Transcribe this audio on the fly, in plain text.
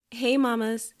Hey,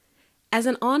 mamas. As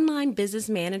an online business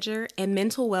manager and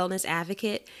mental wellness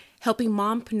advocate, helping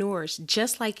mompreneurs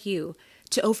just like you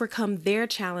to overcome their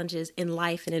challenges in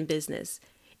life and in business,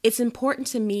 it's important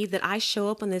to me that I show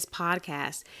up on this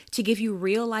podcast to give you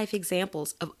real life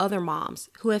examples of other moms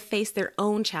who have faced their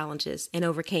own challenges and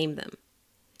overcame them.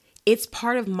 It's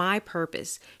part of my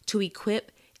purpose to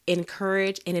equip,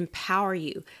 encourage, and empower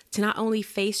you to not only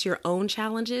face your own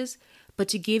challenges, but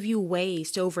to give you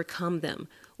ways to overcome them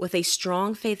with a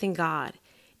strong faith in God,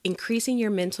 increasing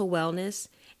your mental wellness,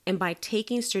 and by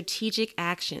taking strategic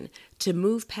action to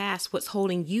move past what's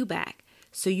holding you back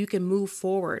so you can move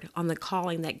forward on the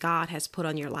calling that God has put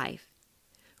on your life.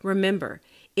 Remember,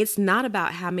 it's not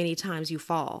about how many times you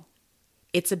fall.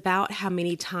 It's about how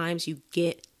many times you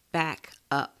get back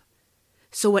up.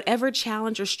 So whatever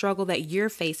challenge or struggle that you're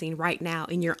facing right now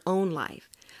in your own life,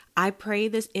 I pray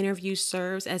this interview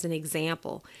serves as an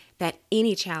example that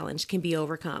any challenge can be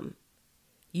overcome.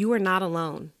 You are not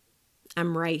alone.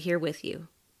 I'm right here with you.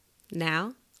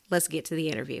 Now, let's get to the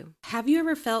interview. Have you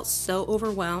ever felt so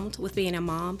overwhelmed with being a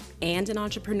mom and an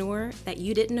entrepreneur that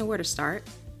you didn't know where to start?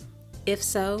 If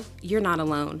so, you're not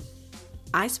alone.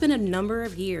 I spent a number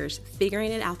of years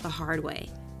figuring it out the hard way,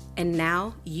 and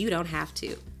now you don't have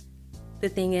to. The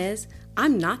thing is,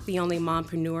 I'm not the only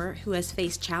mompreneur who has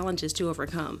faced challenges to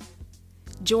overcome.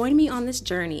 Join me on this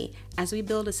journey as we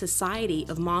build a society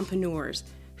of mompreneurs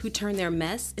who turn their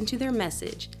mess into their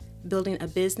message, building a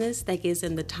business that gives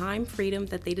them the time freedom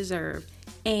that they deserve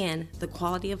and the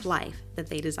quality of life that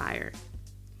they desire.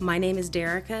 My name is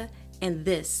Derica, and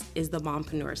this is the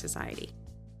Mompreneur Society.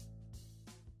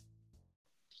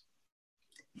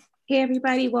 Hey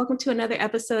everybody, welcome to another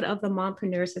episode of the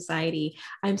Mompreneur Society.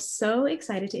 I'm so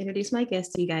excited to introduce my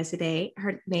guest to you guys today.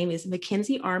 Her name is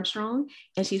Mackenzie Armstrong,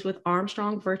 and she's with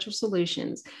Armstrong Virtual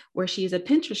Solutions, where she is a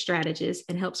Pinterest strategist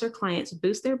and helps her clients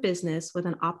boost their business with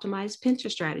an optimized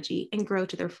Pinterest strategy and grow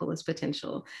to their fullest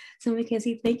potential. So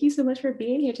Mackenzie, thank you so much for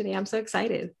being here today. I'm so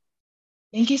excited.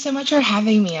 Thank you so much for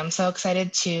having me. I'm so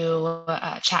excited to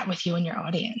chat with you and your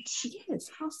audience. Yes,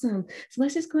 awesome. So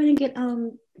let's just go ahead and get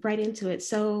right into it.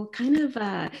 So kind of,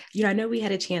 I know we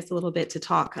had a chance a little bit to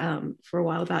talk for a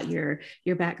while about your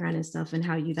background and stuff and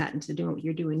how you got into doing what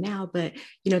you're doing now. But,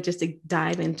 just to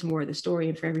dive into more of the story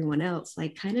and for everyone else,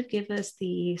 like kind of give us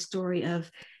the story of,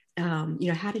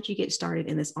 how did you get started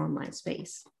in this online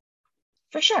space?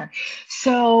 For sure.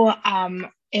 So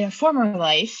in a former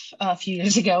life, a few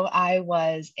years ago, I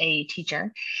was a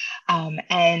teacher,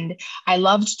 and I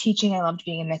loved teaching. I loved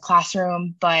being in the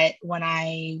classroom. But when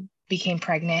I became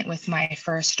pregnant with my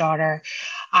first daughter,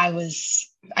 I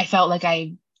felt like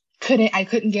I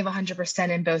couldn't give 100%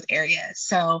 in both areas.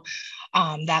 So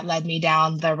that led me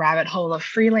down the rabbit hole of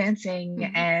freelancing,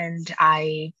 mm-hmm. and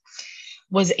I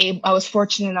was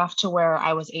fortunate enough to where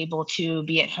I was able to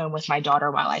be at home with my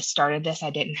daughter while I started this.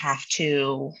 I didn't have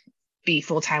to be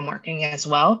full-time working as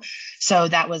well. So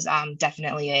that was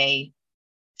definitely a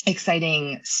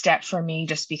exciting step for me,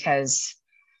 just because,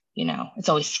 it's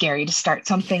always scary to start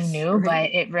something new, right.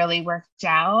 But it really worked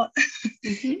out.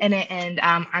 Mm-hmm. and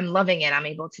I'm loving it. I'm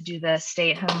able to do the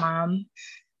stay-at-home mom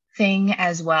thing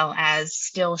as well as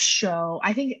still show.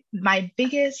 I think my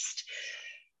biggest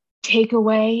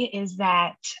takeaway is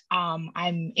that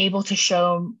I'm able to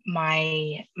show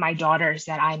my daughters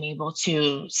that I'm able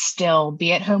to still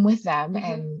be at home with them, mm-hmm.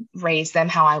 and raise them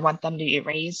how I want them to be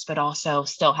raised, but also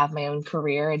still have my own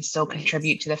career and still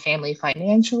contribute to the family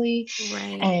financially,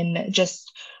 right. And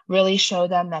just really show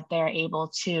them that they're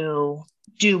able to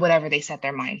do whatever they set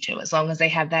their mind to, as long as they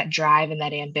have that drive and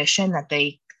that ambition, that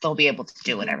they'll be able to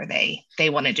do whatever they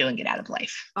want to do and get out of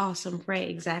life. Awesome. Right.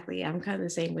 Exactly. I'm kind of the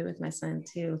same way with my son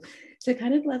too. So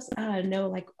kind of let's know,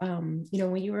 like, when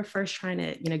you were first trying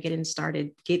to,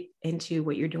 get into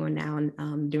what you're doing now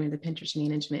and doing the Pinterest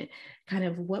management, kind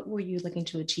of what were you looking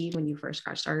to achieve when you first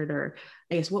got started, or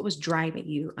I guess what was driving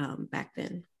you back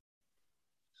then?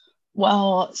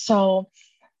 Well, so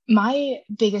my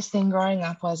biggest thing growing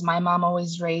up was my mom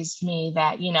always raised me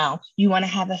that, you want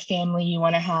to have a family, you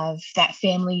want to have that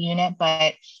family unit,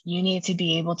 but you need to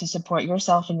be able to support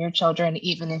yourself and your children,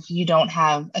 even if you don't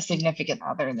have a significant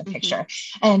other in the mm-hmm. picture.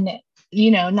 And,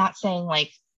 not saying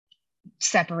like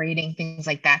separating, things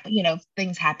like that, but,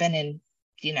 things happen and,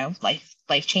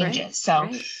 life changes. Right. So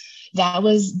right. That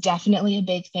was definitely a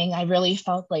big thing. I really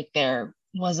felt like there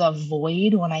was a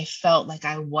void when I felt like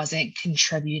I wasn't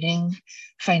contributing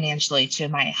financially to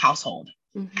my household.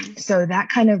 Mm-hmm. So that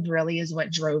kind of really is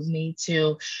what drove me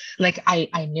to, like,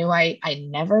 I knew I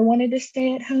never wanted to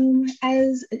stay at home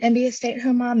and be a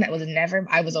stay-at-home mom.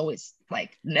 I was always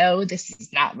like, no, this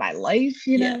is not my life,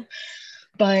 Yeah.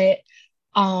 But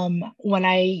When when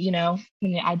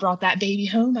I brought that baby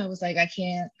home, I was like, I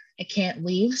can't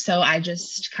leave. So I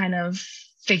just kind of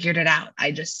figured it out.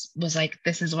 I just was like,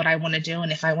 this is what I want to do.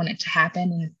 And if I want it to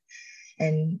happen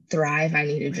and thrive, I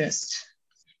need to Right. just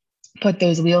put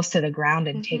those wheels to the ground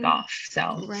and take Mm-hmm. off.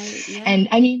 So, Right. Yeah. and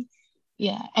I mean,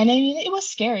 yeah. And I mean, it was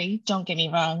scary. Don't get me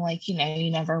wrong. Like, you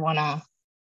never want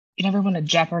to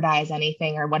jeopardize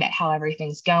anything or how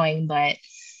everything's going, but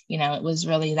it was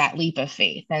really that leap of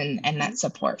faith and Mm-hmm. that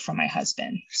support from my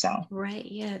husband. So Right.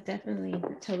 Yeah, definitely.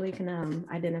 Totally can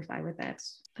identify with that.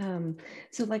 Um,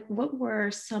 so like what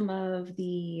were some of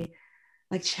the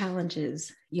like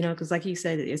challenges, because like you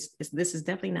said, it's this is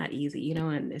definitely not easy,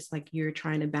 and it's like you're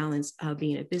trying to balance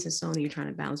being a business owner, you're trying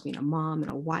to balance being a mom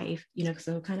and a wife,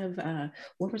 so kind of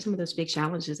what were some of those big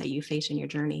challenges that you faced in your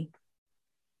journey?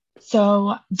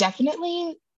 so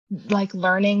definitely like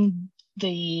learning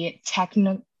the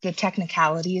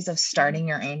technicalities of Mhm. starting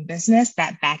your own business,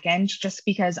 that back end, just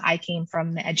because I came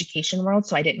from the education world,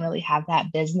 so I didn't really have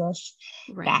that business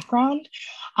Right. background.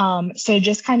 So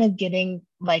just kind of getting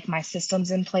like my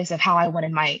systems in place of how I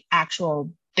wanted my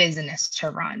actual business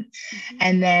to run. Hmm.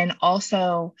 And then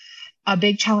also a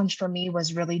big challenge for me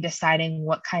was really deciding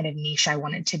what kind of niche I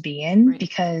wanted to be in, Right.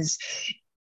 because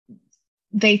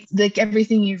they like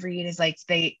everything you read is like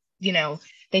they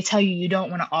tell you don't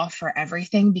want to offer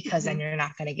everything because then Hmm. you're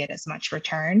not going to get as much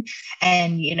return.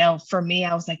 And for me,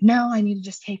 I was like, no, I need to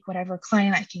just take whatever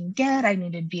client I can get. I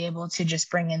need to be able to just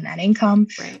bring in that income.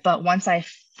 Right. But once I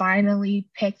finally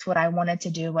picked what I wanted to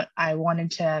do, what I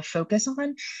wanted to focus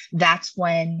on, that's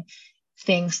when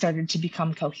things started to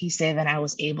become cohesive and I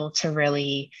was able to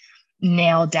really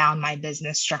nail down my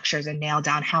business structures and nail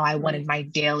down how I wanted Right. my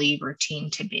daily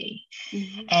routine to be.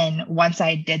 Hmm. And once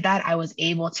I did that, I was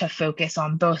able to focus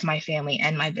on both my family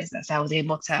and my business. I was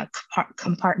able to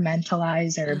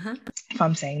compartmentalize, or Uh-huh. if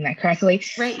I'm saying that correctly,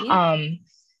 Right. Yeah. um,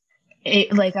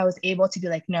 like I was able to be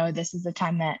like, no, this is the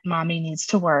time that mommy needs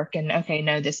to work. And okay,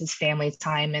 no, this is family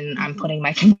time. And I'm Hmm. putting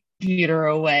my computer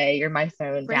away or my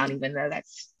phone down, Right. even though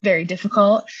that's very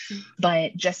difficult. Mm.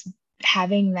 But just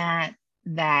having that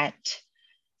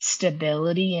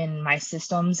stability in my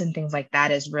systems and things like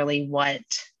that is really what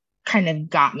kind of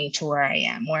got me to where I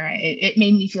am, it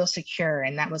made me feel secure.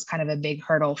 And that was kind of a big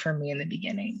hurdle for me in the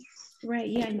beginning. Right.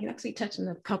 Yeah. And you actually touched on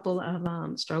a couple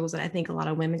of struggles that I think a lot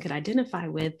of women could identify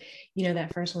with.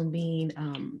 That first one being,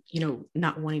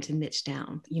 not wanting to niche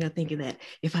down, thinking that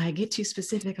if I get too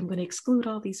specific, I'm going to exclude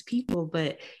all these people.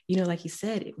 But, like you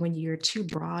said, when you're too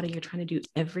broad and you're trying to do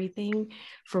everything,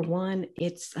 for one,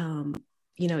 it's,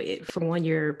 for one,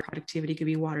 your productivity could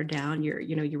be watered down, your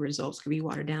results could be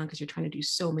watered down because you're trying to do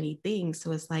so many things.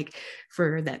 So it's like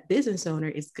for that business owner,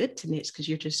 it's good to niche because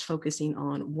you're just focusing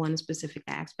on one specific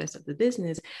aspect of the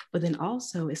business. But then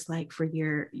also it's like for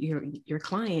your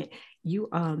client, you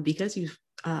because you've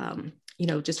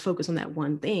just focus on that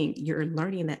one thing, you're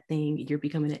learning that thing, you're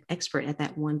becoming an expert at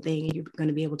that one thing, and you're going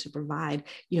to be able to provide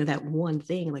that one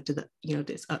thing like to the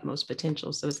this utmost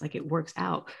potential. So it's like it works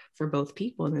out for both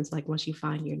people. And it's like once you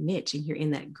find your niche and you're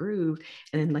in that groove,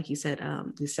 and then like you said,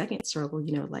 the second struggle,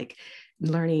 like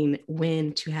learning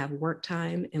when to have work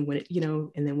time and when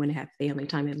and then when to have family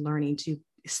time, and learning to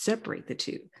separate the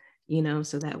two,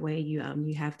 so that way you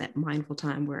have that mindful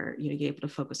time where you're able to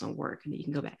focus on work, and you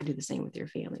can go back and do the same with your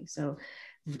family. So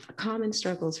common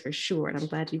struggles for sure, and I'm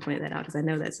glad you pointed that out because I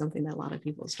know that's something that a lot of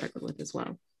people struggle with as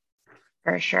well.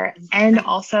 For sure. And Right.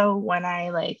 also when I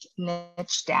like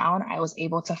niched down, I was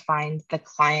able to find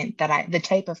the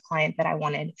type of client that I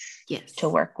wanted to Yes.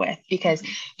 work with, because Mhm.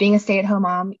 being a stay-at-home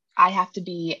mom, I have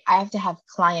to have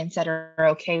clients that are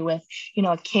okay with,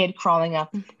 a kid crawling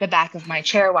up the back of my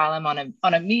chair while I'm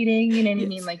on a meeting. You know what I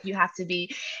mean? Yes. Like you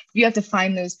have to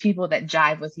find those people that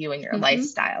jive with you and your Hmm.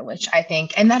 lifestyle, which I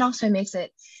think, and that also makes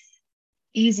it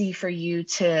easy for you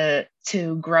to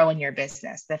grow in your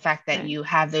business, the fact that Right. you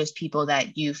have those people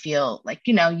that you feel like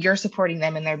you're supporting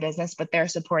them in their business, but they're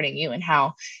supporting you, and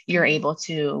how you're Hmm. able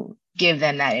to give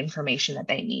them that information that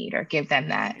they need, or give them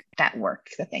that work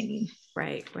that they need.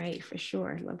 Right, right, for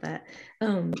sure. I love that.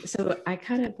 So I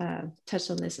kind of touched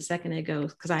on this a second ago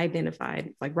because I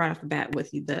identified like right off the bat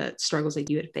with you the struggles that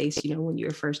you had faced, when you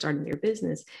were first starting your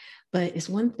business. But it's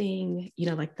one thing,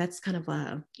 like that's kind of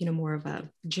a, more of a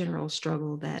general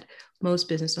struggle that most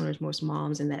business owners, most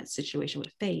moms in that situation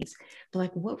would face. But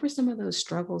like, what were some of those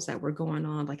struggles that were going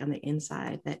on like on the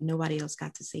inside that nobody else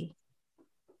got to see?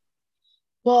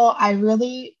 Well, I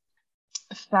really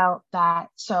felt that.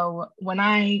 So when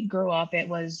I grew up, it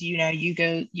was,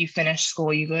 you finish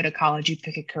school, you go to college, you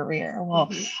pick a career. Well,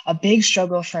 Mm-hmm. a big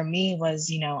struggle for me was,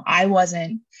 I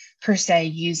wasn't per se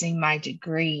using my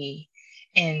degree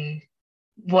in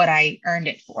what I earned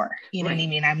it for. You know what I Right.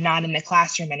 mean? I'm not in the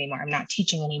classroom anymore. I'm not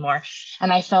teaching anymore.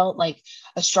 And I felt like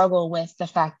a struggle with the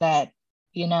fact that,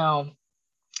 you know,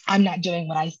 I'm not doing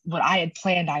what I had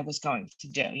planned I was going to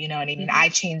do. You know what I mean? Mm-hmm. I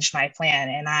changed my plan,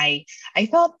 and I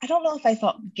felt, I don't know if I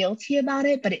felt guilty about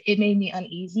it, but it made me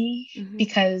uneasy Mm-hmm.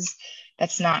 because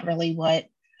that's not really what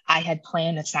I had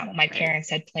planned. That's not what my Right. parents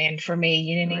had planned for me.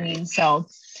 You know what I Right. mean? So,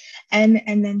 and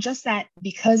then just that,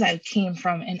 because I came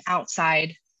from an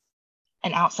outside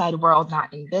world,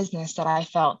 not in business, that I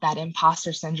felt that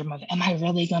imposter syndrome of, am I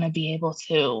really going to be able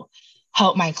to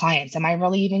help my clients? Am I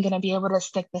really even going to be able to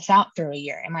stick this out through a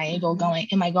year?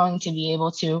 Mm-hmm. Am I going to be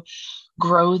able to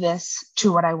grow this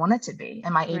to what I want it to be?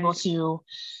 Am I able Right. to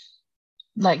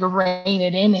like rein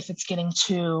it in if it's getting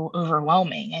too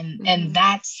overwhelming? And Mm-hmm.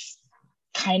 that's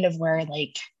kind of where,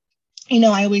 like, you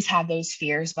know, I always have those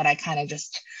fears, but I kind of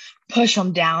just push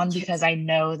them down because Yes. I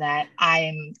know that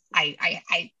I'm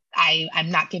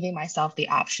not giving myself the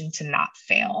option to not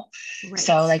fail.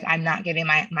 So Right. like I'm not giving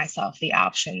myself the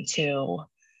option to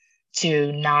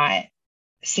not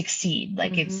succeed.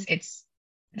 Like Mm-hmm. it's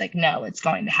like, no, it's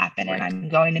going to happen, and Right. I'm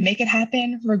going to make it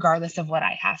happen regardless of what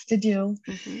I have to do.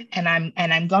 Mm-hmm. And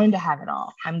I'm going to have it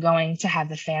all. I'm going to have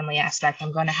the family aspect.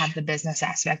 I'm going to have the business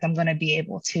aspect. I'm going to be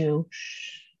able to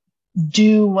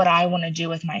do what I want to do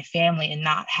with my family and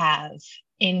not have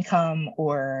income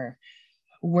or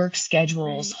work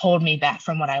schedules Right. hold me back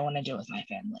from what I want to do with my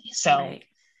family. So Right.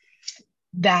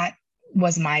 that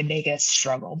was my biggest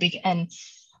struggle. And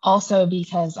also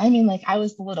because, I mean, like, I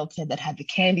was the little kid that had the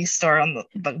candy store on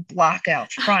the block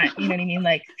out front. You know what I mean?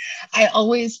 Like, I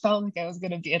always felt like I was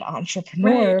going to be an Right.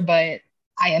 entrepreneur, but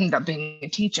I ended up being a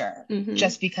teacher Mm-hmm.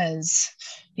 just because,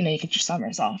 you know, you get your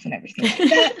summers off and everything like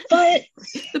that. But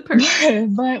The perks.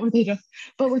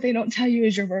 what they don't tell you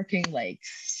is you're working like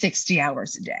 60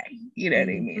 hours a day. You know what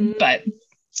I mean? Mm-hmm.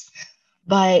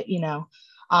 But you know,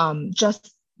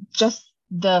 just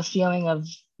the feeling of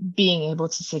being able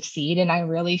to succeed. And I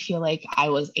really feel like I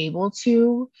was able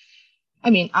to. I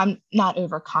mean, I'm not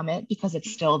overcome it because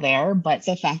it's still there, but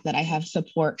the fact that I have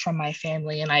support from my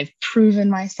family and I've proven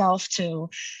myself to,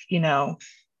 you know,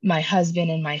 my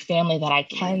husband and my family that I Right.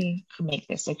 can make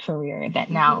this a career, that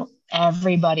Mm-hmm. now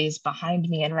everybody's behind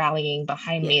me and rallying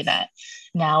behind me, Yes. that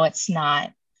now it's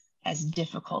not as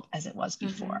difficult as it was Mm-hmm.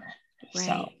 before. So,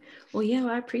 Right. Well, yeah,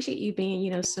 well, I appreciate you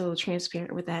being, so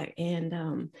transparent with that.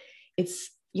 And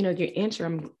it's, your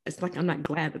answer, it's like, I'm not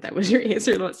glad that that was your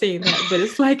answer, not saying that, but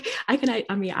it's like, I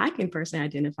can personally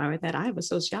identify with that. I have a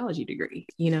sociology degree,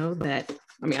 I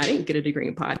didn't get a degree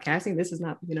in podcasting. This is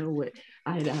not, what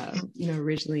I had,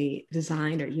 originally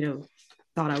designed or,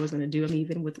 thought I was going to do. I mean,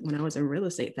 even with when I was in real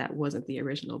estate, that wasn't the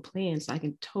original plan. So I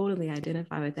can totally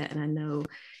identify with that. And I know,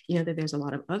 that there's a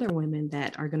lot of other women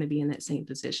that are going to be in that same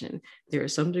position. There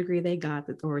is some degree they got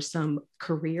that, or some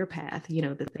career path,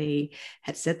 that they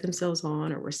had set themselves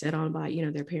on or were set on by,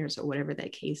 their parents or whatever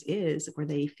that case is, where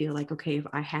they feel like, okay, if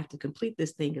I have to complete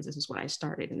this thing, because this is what I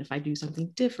started. And if I do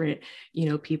something different,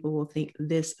 people will think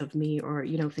this of me, or,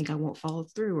 think I won't follow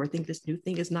through, or think this new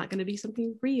thing is not going to be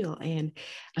something real. And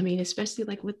I mean, especially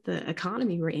like with the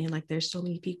economy we're in, like there's so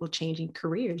many people changing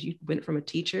careers. You went from a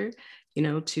teacher,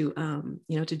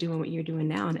 to doing what you're doing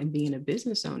now, and being a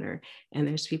business owner. And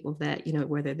there's people that,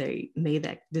 whether they made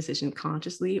that decision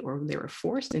consciously or they were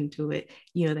forced into it,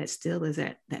 that still is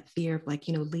that fear of like,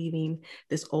 leaving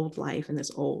this old life and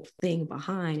this old thing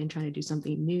behind and trying to do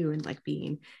something new, and like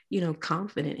being,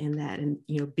 confident in that, and,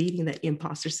 beating that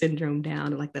imposter syndrome down,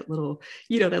 and like that little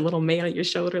man on your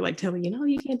shoulder, like telling you, no,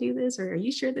 you can't do this, or are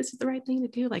you sure this is the right thing to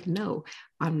do? Like, no,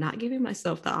 I'm not giving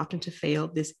myself the option to fail.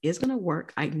 This is going to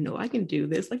work. I know I can do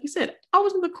this. Like you said, I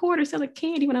was in the corner selling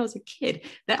candy when I was a kid.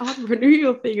 That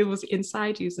entrepreneurial thing was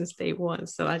inside you since day one.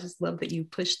 So I just love that you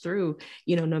push through,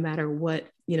 no matter what,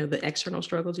 the external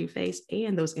struggles you face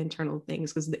and those internal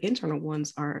things, because the internal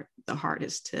ones are the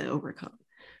hardest to overcome.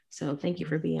 So thank you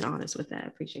for being honest with that. I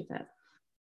appreciate that.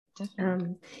 definitely.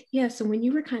 Um, yeah. So when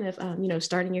you were kind of,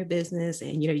 starting your business,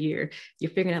 and, you're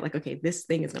figuring out like, okay, this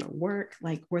thing is going to work.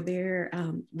 Like, was there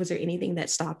anything that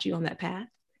stopped you on that path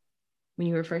when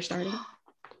you were first starting?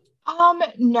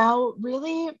 No,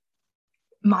 really,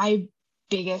 my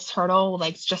biggest hurdle,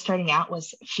 like just starting out,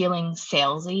 was feeling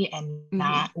salesy and Mm-hmm.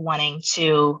 not wanting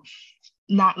to,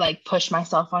 not like push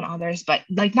myself on others, but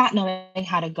like not knowing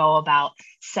how to go about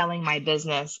selling my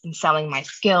business and selling my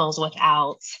skills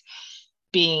without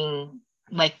being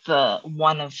like the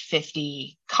one of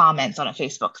 50 comments on a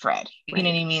Facebook thread. You know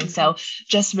what Right. I mean? Mm-hmm. So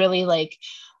just really like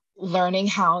learning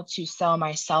how to sell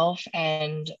myself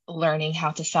and learning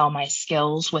how to sell my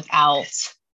skills without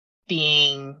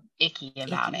being icky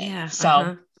about it. Yeah. So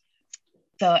Uh-huh.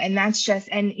 So, and that's just,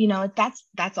 and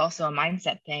that's also a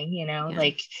mindset thing, Yeah.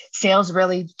 like sales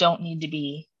really don't need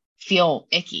to feel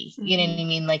icky. You know what Mm-hmm. I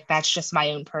mean? Like that's just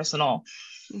my own personal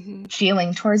Mm-hmm.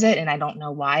 feeling towards it. And I don't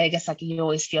know why. I guess like you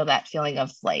always feel that feeling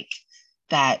of like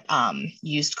that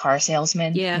used car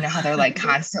salesman, Yeah. how they're like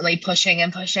constantly pushing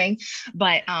and pushing.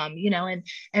 But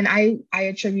and I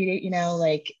attribute it,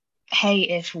 like, hey,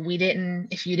 if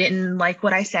you didn't like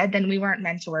what I said, then we weren't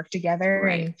meant to work together.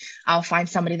 Right. And I'll find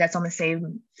somebody that's on the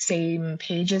same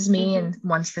page as me Mm-hmm. and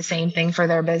wants the same thing for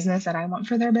their business that I want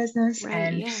for their business. Right.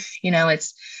 And Yeah.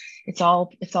 it's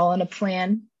all in a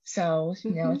plan. So,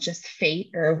 Mm-hmm. it's just fate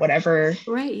or whatever,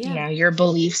 Right. Yeah. your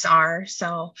beliefs are.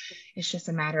 So it's just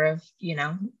a matter of,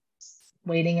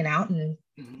 waiting it out. And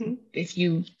Mm-hmm. if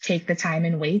you take the time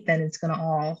and wait, then it's going to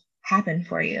all happen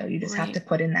for you. You just have to Right.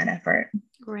 put in that effort.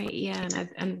 Right. Yeah. And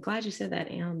I'm glad you said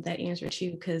that answer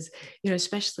too, because,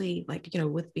 especially like,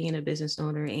 with being a business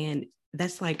owner, and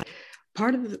that's like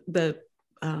part of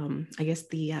I guess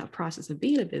the process of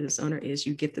being a business owner is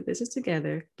you get the business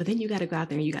together, but then you got to go out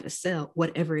there and you got to sell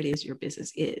whatever it is your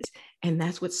business is. And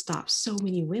that's what stops so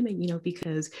many women,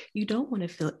 because you don't want to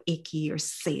feel icky or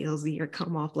salesy or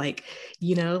come off like,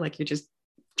 like you're just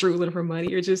drooling for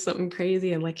money or just something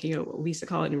crazy. And like, we used to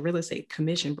call it in real estate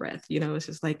commission breath, it's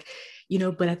just like,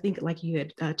 but I think like you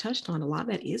had touched on, a lot of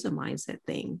that is a mindset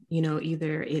thing,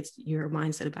 either it's your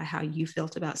mindset about how you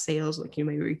felt about sales, like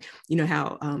maybe,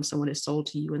 how someone has sold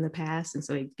to you in the past. And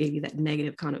so it gave you that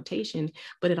negative connotation,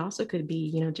 but it also could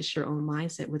be, just your own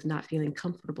mindset with not feeling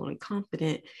comfortable and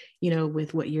confident,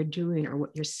 with what you're doing or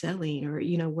what you're selling or,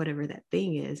 whatever that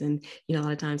thing is. And, a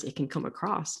lot of times it can come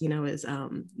across, as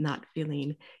not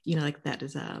feeling, like that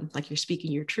is like you're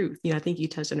speaking your truth. I think you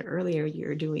touched on it earlier,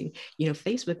 you're doing,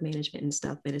 Facebook management and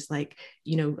stuff. And it's like,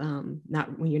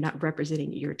 not when you're not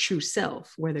representing your true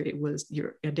self, whether it was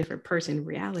you're a different person in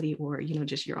reality or,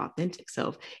 just your authentic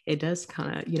self, it does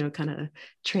kind of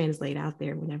translate out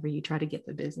there whenever you try to get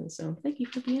the business. So thank you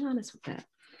for being honest with that.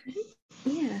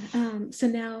 Yeah. So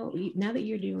now that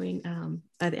you're doing,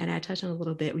 and I touched on a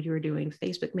little bit, you were doing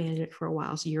Facebook management for a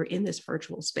while. So you're in this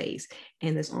virtual space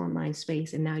and this online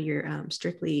space, and now you're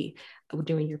strictly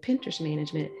doing your Pinterest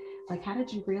management. Like, how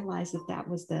did you realize that that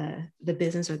was the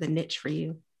business or the niche for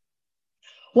you?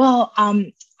 Well,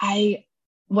 I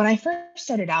when I first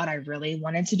started out, I really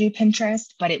wanted to do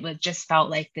Pinterest, but it was just felt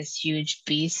like this huge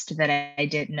beast that I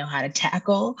didn't know how to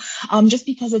tackle. Just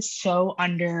because it's so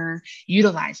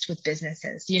underutilized with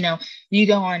businesses. You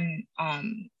go on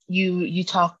you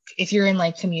talk, if you're in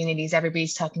like communities,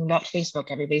 everybody's talking about Facebook,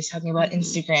 everybody's talking about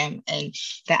Instagram and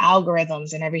the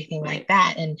algorithms and everything like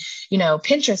that. And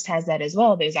Pinterest has that as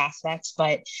well, those aspects,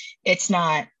 but it's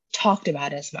not talked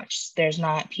about as much. There's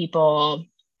not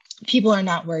people are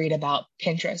not worried about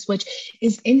Pinterest, which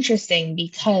is interesting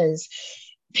because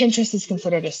Pinterest is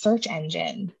considered a search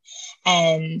engine,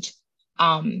 and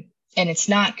um and it's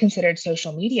not considered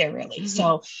social media really.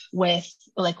 So with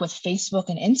Facebook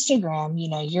and Instagram,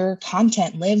 your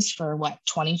content lives for what,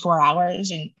 24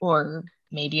 hours or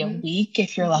maybe a week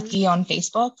if you're lucky on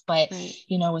Facebook. But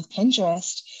with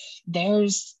Pinterest,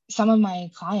 there's some of my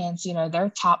clients, their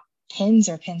top pins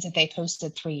or pins that they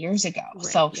posted 3 years ago.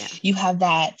 So you have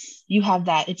that,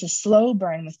 it's a slow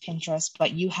burn with Pinterest,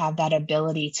 but you have that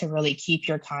ability to really keep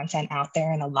your content out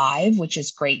there and alive, which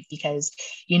is great because,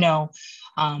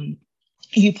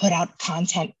 you put out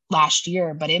content last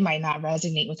year, but it might not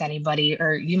resonate with anybody,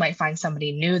 or you might find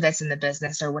somebody new that's in the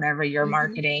business or whatever you're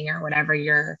marketing or whatever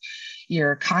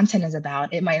your content is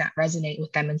about. It might not resonate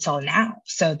with them until now.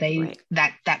 So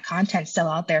that content's still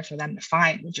out there for them to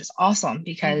find, which is awesome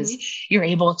because you're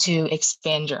able to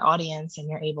expand your audience and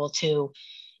you're able to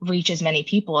reach as many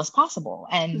people as possible.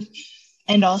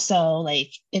 And also,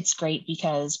 like, it's great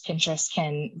because Pinterest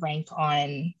can rank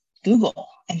on Google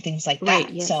and things like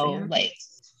that.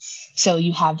 So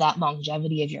you have that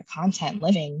longevity of your content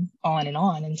living on and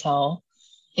on until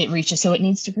it reaches so it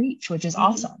needs to reach, which is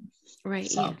awesome. Right.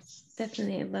 So. Yeah.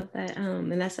 Definitely. I love that.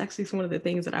 And that's actually one of the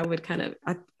things that I would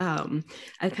I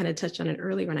kind of touched on it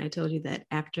earlier when I told you that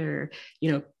after,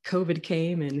 COVID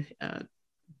came and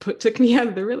took me out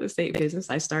of the real estate business,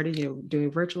 I started,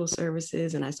 doing virtual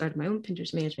services, and I started my own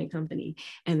Pinterest management company.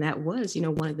 And that was,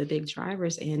 one of the big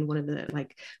drivers and one of the,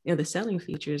 like, the selling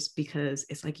features, because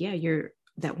it's like, yeah, you're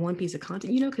that one piece of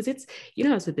content, because it's,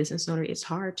 as a business owner, it's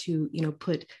hard to,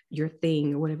 put your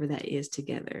thing or whatever that is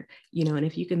together, and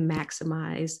if you can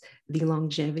maximize the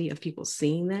longevity of people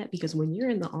seeing that, because when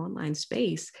you're in the online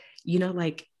space,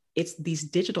 like, it's these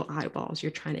digital eyeballs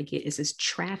you're trying to get. Is this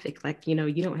traffic? Like, you know,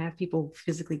 you don't have people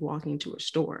physically walking into a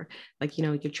store. Like, you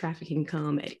know, your traffic can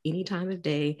come at any time of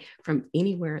day from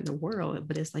anywhere in the world.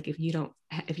 But it's like, if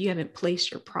you haven't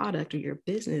placed your product or your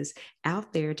business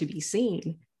out there to be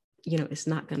seen, you know, it's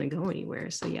not going to go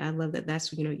anywhere. So yeah, I love that.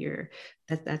 That's, you know,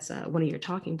 that's one of your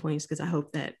talking points, because I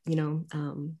hope that, you know,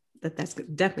 that's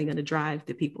definitely going to drive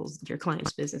your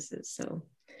clients' businesses. So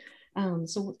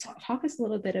so talk us a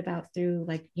little bit about through,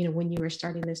 like, you know, when you were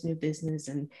starting this new business,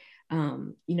 and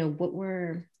you know, what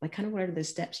are the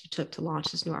steps you took to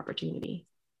launch this new opportunity?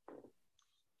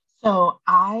 So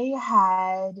I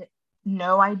had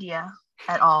no idea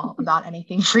at all about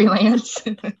anything freelance,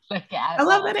 like I at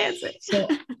love that all. answer. So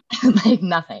like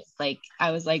nothing. Like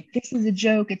I was like, this is a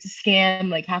joke, it's a scam.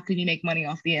 Like, how can you make money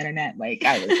off the internet? Like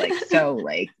I was like, so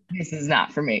like, this is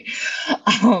not for me.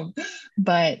 Um,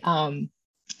 but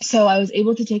so I was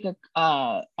able to take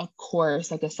a course,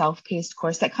 like a self-paced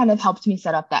course that kind of helped me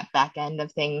set up that back end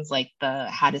of things, like the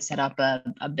how to set up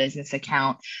a business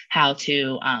account, how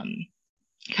to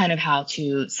kind of how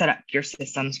to set up your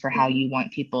systems for how you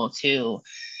want people to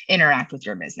interact with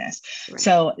your business. Right.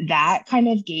 So that kind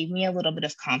of gave me a little bit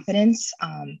of confidence,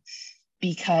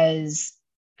 because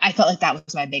I felt like that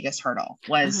was my biggest hurdle,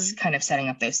 was kind of setting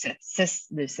up those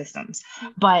systems.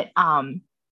 But and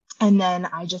then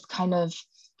I just kind of,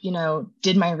 you know,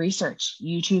 did my research.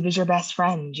 YouTube is your best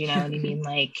friend, you know what I mean?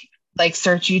 Like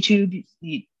search YouTube,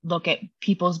 you look at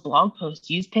people's blog posts,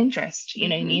 use Pinterest, you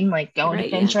know what I mean? Like go into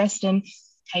Pinterest and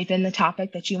type in the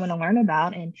topic that you want to learn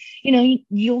about, and you know,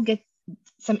 you'll get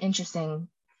some interesting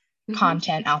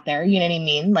content out there, you know what I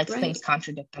mean? Like things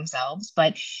contradict themselves,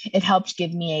 but it helped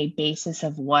give me a basis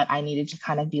of what I needed to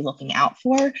kind of be looking out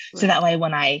for. So that way,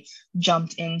 when I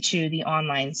jumped into the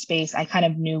online space, I kind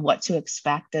of knew what to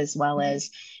expect, as well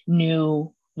as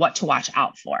knew what to watch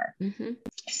out for.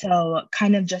 So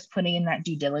kind of just putting in that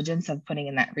due diligence of putting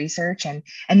in that research. And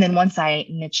then once I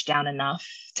niched down enough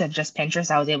to just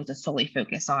Pinterest, I was able to solely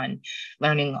focus on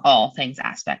learning all things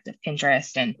aspect of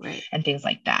Pinterest and things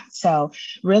like that. So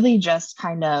really just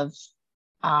kind of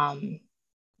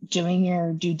doing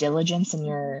your due diligence and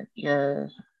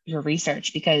your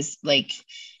research, because like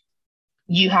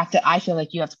I feel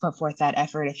like you have to put forth that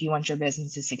effort if you want your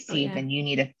business to succeed. Then you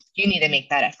need to make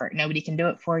that effort. Nobody can do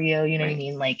it for you. You know what I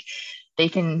mean? Like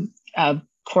a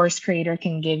course creator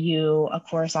can give you a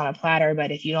course on a platter,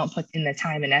 but if you don't put in the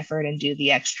time and effort and do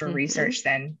the extra research,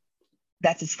 then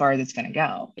that's as far as it's going to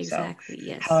go. Exactly. So,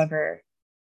 yes. However,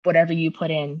 whatever you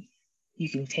put in, you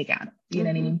can take out. You know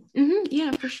what I mean?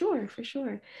 Yeah, for sure.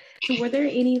 So were there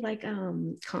any like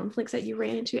conflicts that you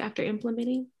ran into after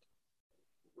implementing?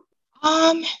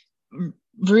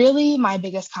 Really my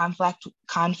biggest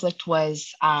conflict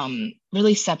was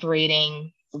really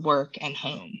separating work and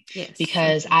home. Yes.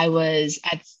 Because I was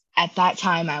at that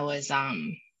time I was I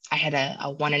had a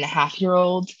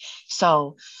 1.5-year-old,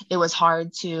 so it was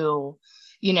hard to,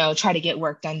 you know, try to get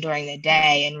work done during the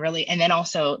day, and then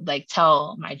also like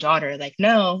tell my daughter, like,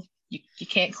 no, you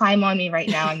can't climb on me right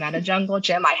now, I'm not a jungle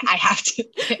gym, I have to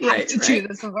do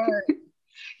this work.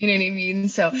 You know what I mean?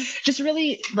 So just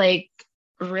really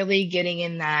getting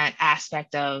in that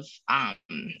aspect of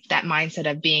that mindset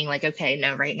of being like, okay,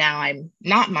 no, right now I'm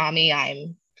not mommy,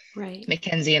 I'm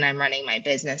Mackenzie, and I'm running my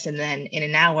business. And then in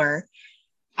an hour,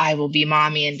 I will be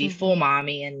mommy and be full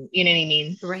mommy. And you know what I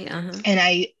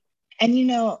mean? And you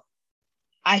know,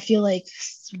 I feel like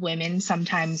women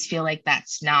sometimes feel like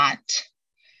that's not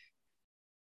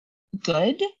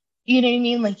good. You know what I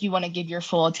mean? Like you want to give your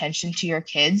full attention to your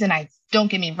kids. And don't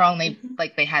get me wrong,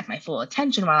 they had my full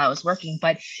attention while I was working,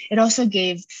 but it also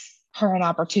gave her an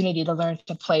opportunity to learn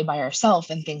to play by herself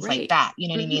and things like that. You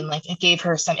know what I mean? Like it gave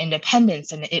her some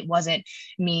independence, and it wasn't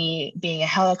me being a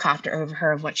helicopter over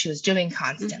her of what she was doing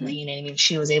constantly. You know what I mean?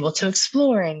 She was able to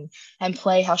explore and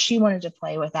play how she wanted to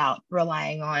play without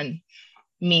relying on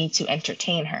me to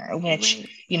entertain her, which,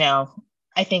 you know,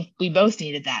 I think we both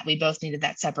needed that. We both needed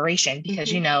that separation,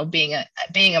 because, you know, being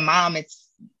a mom,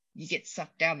 you get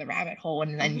sucked down the rabbit hole,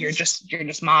 and then you're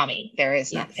just mommy. There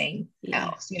is nothing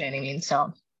else. You know what I mean?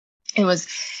 So it was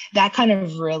that kind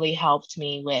of really helped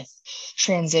me with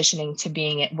transitioning to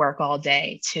being at work all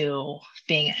day to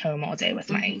being at home all day with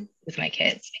my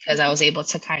kids, because I was able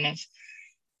to kind of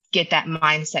get that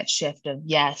mindset shift of,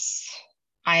 yes,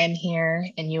 I am here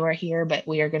and you are here, but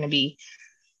we are going to be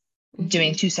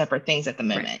doing two separate things at the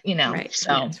moment, you know?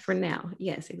 So yes, for now.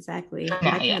 Yes, exactly.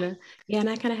 And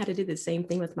I kind of had to do the same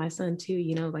thing with my son too,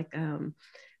 you know, like,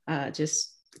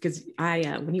 just because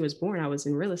when he was born, I was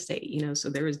in real estate, so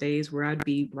there was days where I'd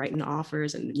be writing the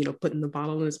offers and, putting the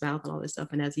bottle in his mouth and all this stuff.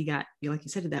 And as he got, like you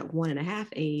said, at that 1.5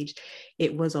 age,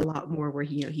 it was a lot more where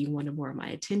he wanted more of my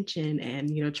attention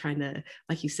and, trying to,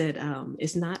 like you said,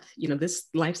 it's not, this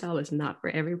lifestyle is not for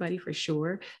everybody for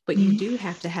sure, but you do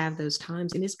have to have those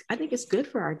times. And I think it's good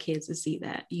for our kids to see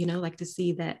that, like to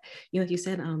see that, like you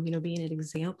said, being an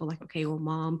example, like, okay, well,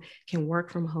 mom can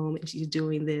work from home and she's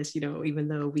doing this, even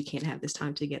though we can't have this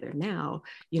time together now,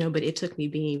 but it took me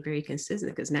being very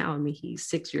consistent, because now, he's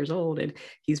 6 years old and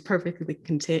he's perfectly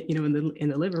content, in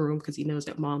the living room, because he knows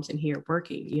that mom's in here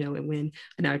working,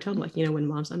 and I told him, like, when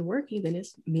mom's done working, then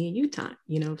it's me and you time,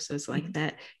 so it's like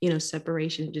that,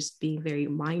 separation, just being very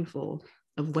mindful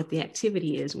of what the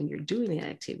activity is when you're doing the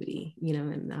activity,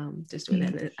 and just doing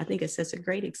that. And I think it sets a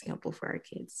great example for our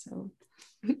kids. So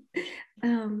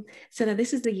so now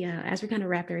this is the as we kind of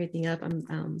wrap everything up,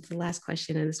 the last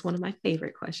question, and it's one of my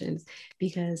favorite questions,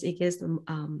 because it gives them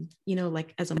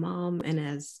like, as a mom, and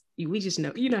as we just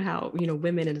know, how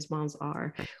women and as moms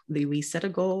are, we set a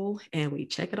goal and we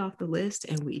check it off the list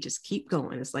and we just keep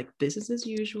going. It's like business as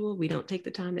usual. We don't take the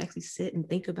time to actually sit and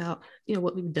think about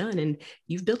what we've done. And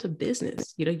you've built a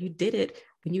business, you did it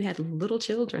when you had little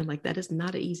children. Like, that is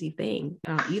not an easy thing,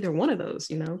 either one of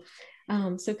those.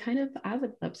 So kind of, I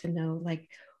would love to know, like,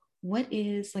 what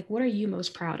are you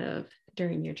most proud of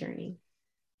during your journey?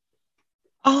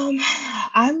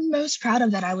 I'm most proud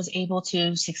of that I was able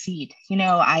to succeed.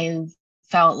 I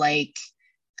felt like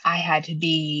I had to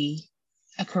be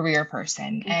a career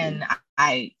person, and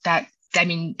and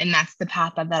that's the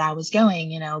path that I was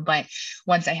going, but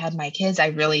once I had my kids, I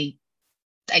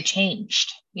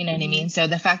changed, what I mean? So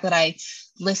the fact that I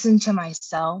listened to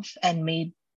myself and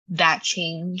made that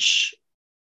change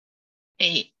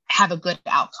have a good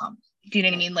outcome. Do you know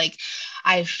what I mean? Like,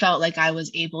 I felt like I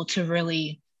was able to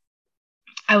realize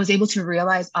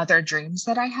other dreams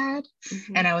that I had,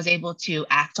 and I was able to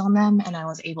act on them, and I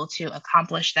was able to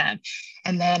accomplish them.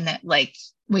 And then, like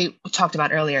we talked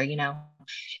about earlier,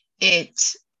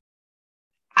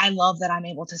 I love that I'm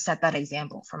able to set that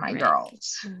example for my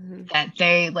girls, that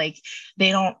they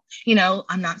don't,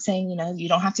 I'm not saying, you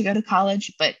don't have to go to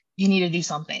college, but you need to do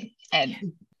something.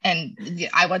 And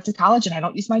I went to college and I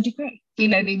don't use my degree, you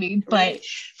know what I mean? But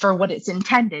for what it's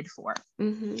intended for.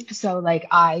 So, like,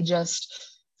 I just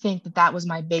think that was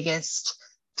my biggest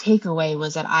takeaway,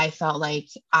 was that I felt like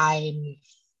I'm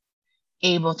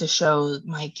able to show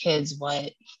my kids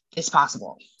what is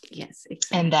possible. Yes,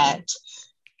 exactly.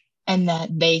 And that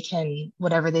they can,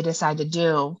 whatever they decide to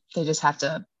do, they just have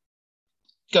to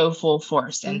go full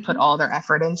force and put all their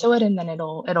effort into it, and then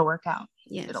it'll work out.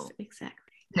 Yes, exactly.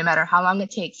 No matter how long it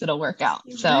takes, it'll work out.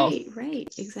 So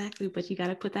right, exactly. But you got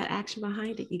to put that action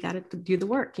behind it. You got to do the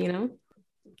work,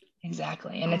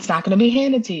 Exactly. And it's not going to be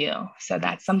handed to you. So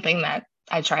that's something that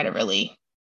I try to really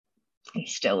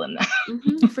instill in them.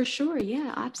 For sure.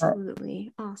 Yeah,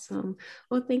 absolutely. Awesome.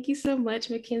 Well, thank you so much,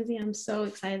 Mackenzie. I'm so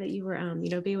excited that you were,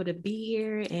 be able to be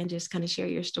here and just kind of share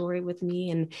your story with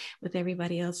me and with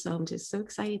everybody else. So I'm just so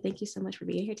excited. Thank you so much for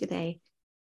being here today.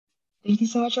 Thank you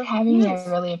so much for having me. I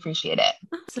really appreciate it.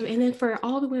 Awesome. And then for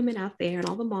all the women out there and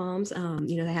all the moms,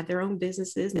 they have their own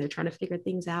businesses and they're trying to figure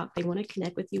things out. They want to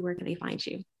connect with you. Where can they find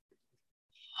you?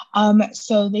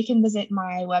 So they can visit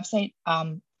my website,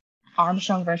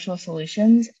 Armstrong Virtual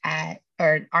Solutions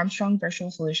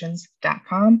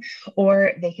armstrongvirtualsolutions.com,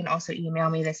 or they can also email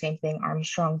me the same thing,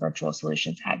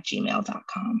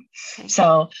 armstrongvirtualsolutions@gmail.com. Okay.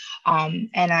 So,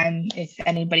 if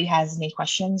anybody has any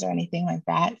questions or anything like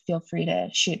that, feel free to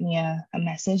shoot me a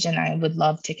message, and I would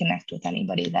love to connect with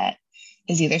anybody that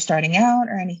is either starting out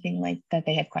or anything like that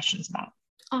they have questions about.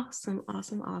 Awesome.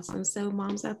 So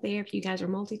moms out there, if you guys are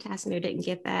multitasking or didn't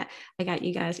get that, I got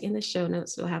you guys in the show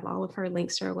notes. We'll have all of her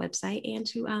links to her website, and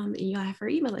to you'll have her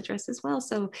email address as well.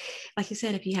 So like you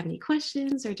said, if you have any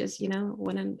questions or just,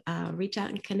 want to reach out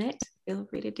and connect, feel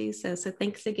free to do so. So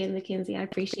thanks again, Mackenzie. I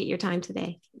appreciate your time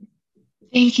today.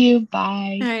 Thank you.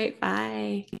 Bye. All right.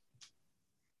 Bye.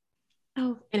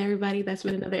 Oh, and everybody, that's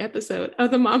been another episode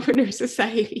of the Mompreneur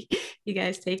Society. You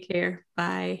guys take care.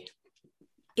 Bye.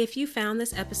 If you found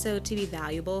this episode to be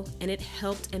valuable and it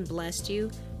helped and blessed you,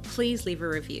 please leave a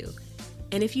review.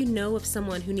 And if you know of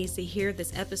someone who needs to hear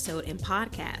this episode and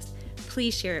podcast,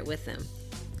 please share it with them.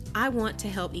 I want to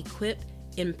help equip,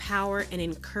 empower, and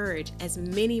encourage as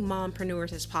many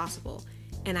mompreneurs as possible,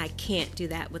 and I can't do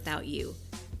that without you.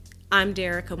 I'm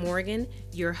Derica Morgan,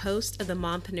 your host of the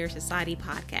Mompreneur Society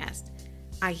podcast.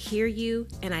 I hear you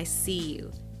and I see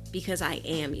you because I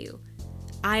am you.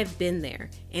 I have been there,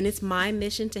 and it's my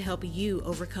mission to help you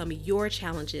overcome your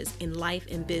challenges in life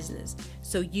and business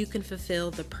so you can fulfill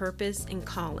the purpose and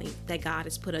calling that God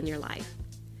has put on your life.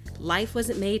 Life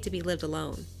wasn't made to be lived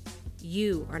alone.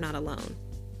 You are not alone.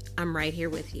 I'm right here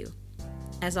with you.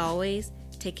 As always,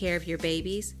 take care of your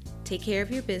babies, take care of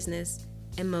your business,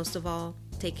 and most of all,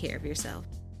 take care of yourself.